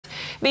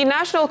The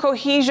National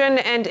Cohesion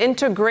and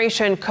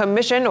Integration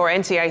Commission, or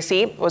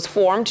NCIC, was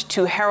formed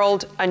to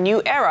herald a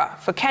new era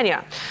for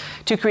Kenya,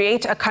 to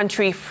create a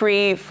country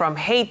free from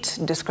hate,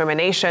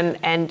 discrimination,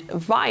 and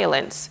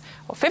violence.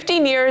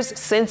 15 years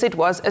since it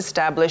was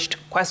established,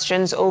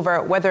 questions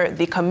over whether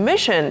the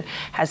commission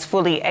has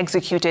fully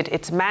executed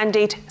its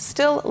mandate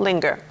still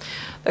linger.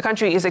 The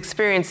country is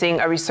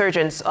experiencing a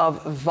resurgence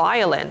of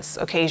violence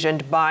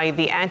occasioned by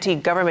the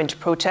anti-government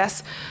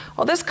protests.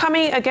 Well, this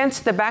coming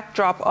against the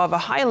backdrop of a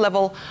high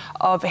level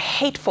of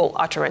hateful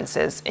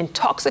utterances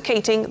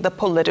intoxicating the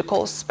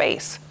political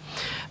space.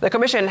 The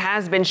commission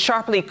has been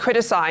sharply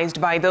criticized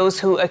by those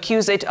who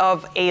accuse it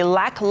of a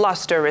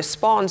lackluster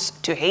response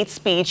to hate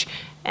speech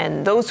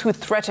and those who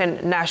threaten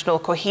national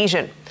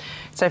cohesion.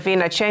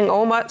 Safina Cheng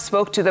Oma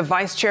spoke to the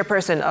vice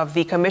chairperson of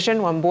the commission,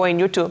 Wambui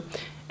Nyutu,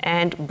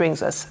 and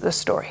brings us the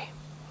story.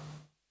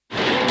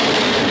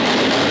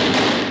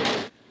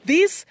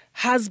 This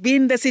has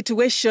been the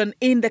situation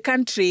in the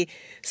country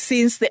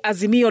since the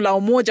Azimio la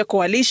Umoja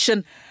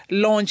coalition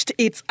launched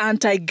its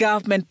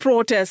anti-government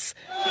protests.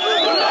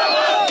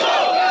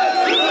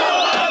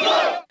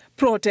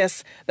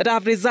 Protests that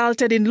have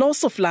resulted in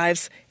loss of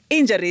lives,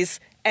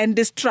 injuries, and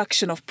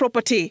destruction of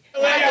property.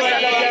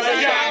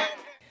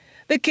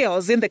 The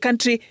chaos in the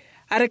country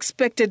are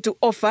expected to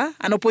offer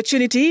an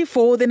opportunity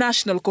for the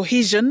National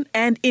Cohesion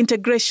and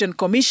Integration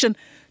Commission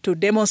to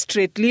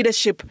demonstrate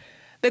leadership.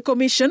 The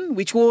commission,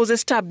 which was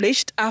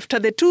established after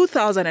the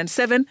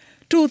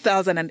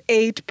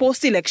 2007-2008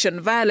 post-election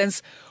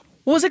violence,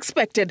 was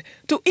expected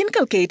to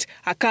inculcate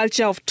a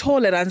culture of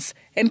tolerance,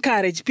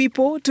 encourage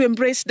people to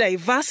embrace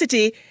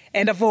diversity,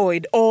 and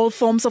avoid all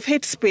forms of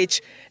hate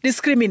speech,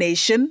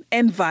 discrimination,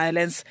 and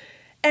violence.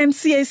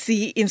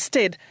 NCIC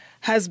instead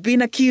has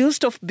been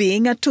accused of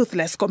being a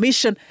toothless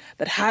commission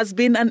that has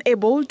been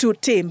unable to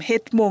tame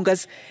hate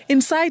mongers,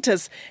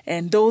 inciters,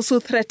 and those who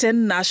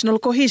threaten national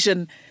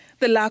cohesion.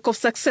 The lack of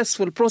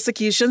successful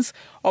prosecutions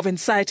of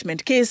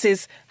incitement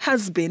cases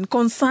has been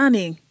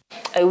concerning.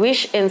 I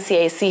wish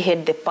NCIC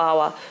had the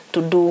power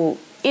to do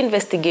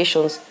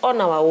investigations on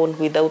our own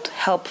without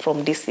help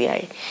from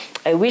DCI.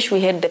 I wish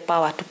we had the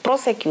power to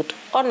prosecute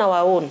on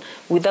our own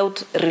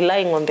without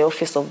relying on the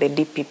office of the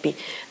DPP.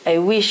 I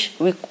wish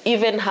we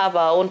even have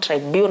our own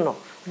tribunal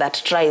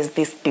that tries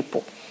these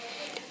people.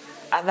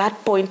 At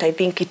that point, I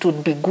think it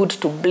would be good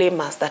to blame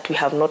us that we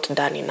have not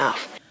done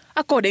enough.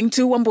 According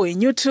to Wambui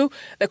Nyutu,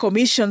 the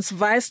Commission's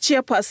vice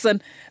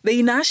chairperson, the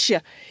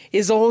inertia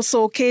is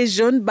also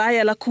occasioned by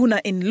a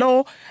lacuna in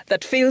law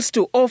that fails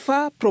to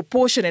offer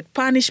proportionate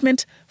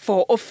punishment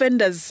for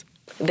offenders.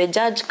 The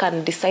judge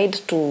can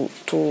decide to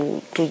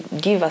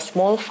give a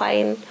small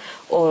fine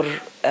or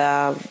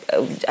a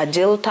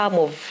jail term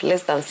of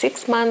less than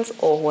 6 months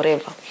or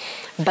whatever.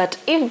 But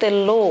if the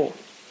law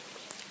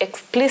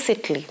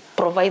explicitly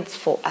provides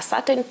for a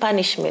certain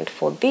punishment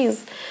for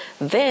this,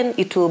 then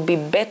it will be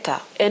better,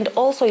 and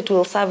also it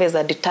will serve as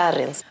a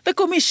deterrence. The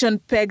Commission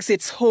pegs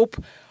its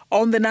hope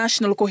on the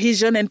National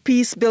Cohesion and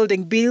Peace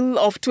Building Bill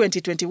of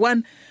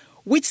 2021,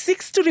 which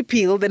seeks to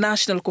repeal the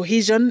National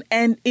Cohesion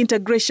and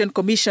Integration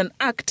Commission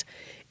Act,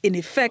 in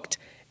effect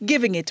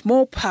giving it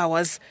more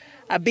powers.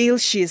 A bill,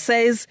 she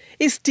says,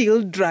 is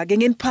still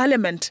dragging in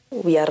Parliament.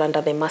 We are under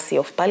the mercy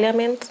of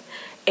Parliament,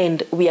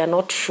 and we are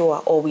not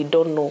sure, or we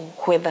don't know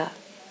whether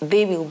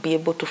they will be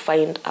able to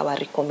find our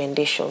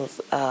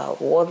recommendations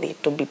worthy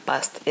to be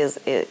passed as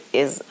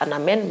an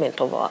amendment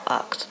of our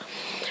Act.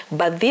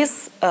 But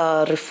these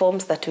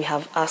reforms that we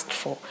have asked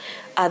for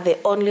are the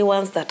only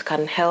ones that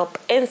can help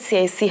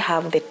NCIC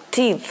have the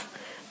teeth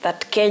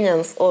that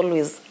Kenyans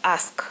always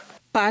ask.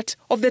 Part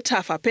of the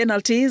tougher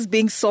penalties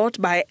being sought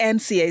by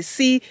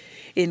NCIC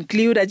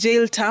include a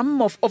jail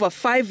term of over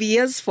 5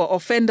 years for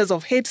offenders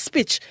of hate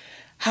speech.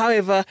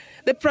 However,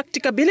 the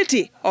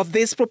practicability of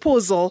this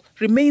proposal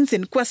remains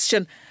in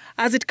question,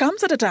 as it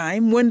comes at a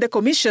time when the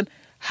Commission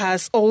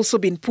has also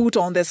been put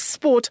on the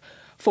spot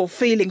for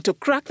failing to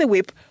crack the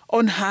whip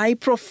on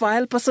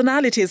high-profile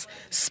personalities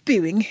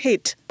spewing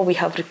hate. We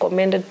have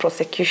recommended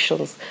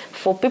prosecutions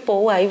for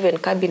people who are even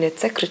cabinet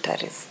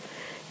secretaries,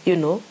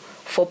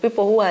 for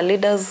people who are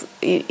leaders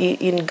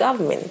in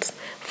government,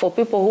 for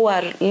people who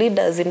are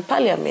leaders in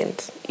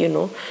Parliament,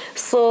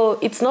 So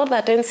it's not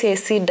that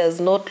NCIC does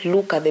not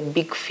look at the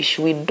big fish.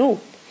 We do.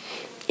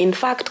 In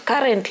fact,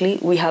 currently,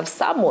 we have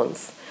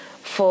summons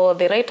for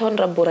the Right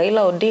Honorable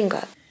Raila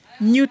Odinga.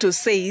 Nyutu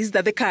says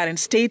that the current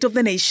state of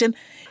the nation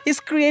is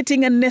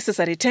creating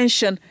unnecessary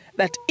tension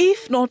that,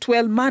 if not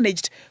well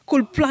managed,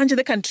 could plunge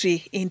the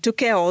country into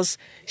chaos.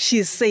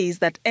 She says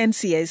that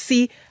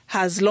NCIC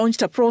has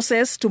launched a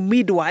process to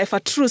midwife a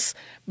truce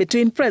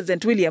between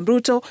President William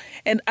Ruto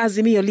and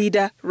Azimio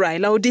leader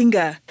Raila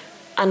Odinga.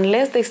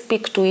 Unless they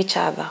speak to each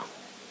other,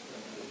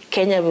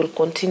 Kenya will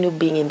continue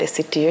being in the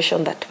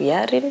situation that we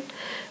are in.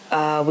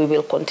 We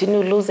will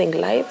continue losing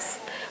lives.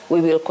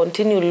 We will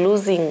continue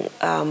losing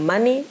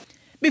money.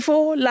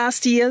 Before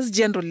last year's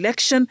general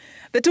election,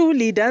 the two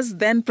leaders,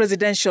 then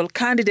presidential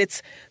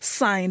candidates,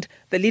 signed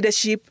the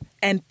Leadership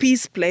and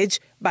Peace Pledge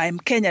by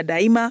Mkenya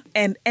Daima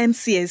and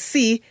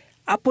NCIC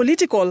a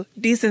political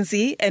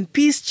decency and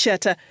peace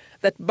charter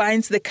that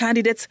binds the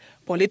candidates,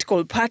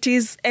 political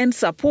parties and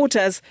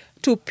supporters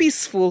to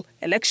peaceful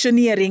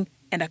electioneering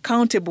and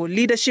accountable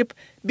leadership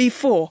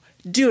before,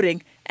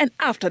 during and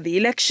after the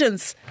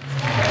elections.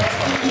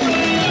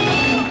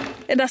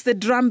 And as the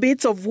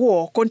drumbeats of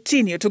war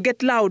continue to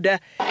get louder,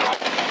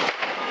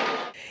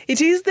 it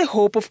is the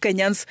hope of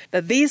Kenyans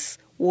that this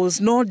was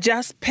not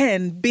just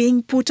pen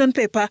being put on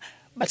paper,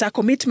 but a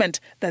commitment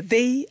that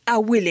they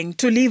are willing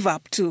to live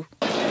up to.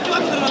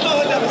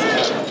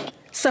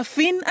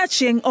 Safin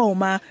Acheng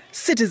Oma,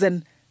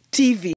 Citizen TV.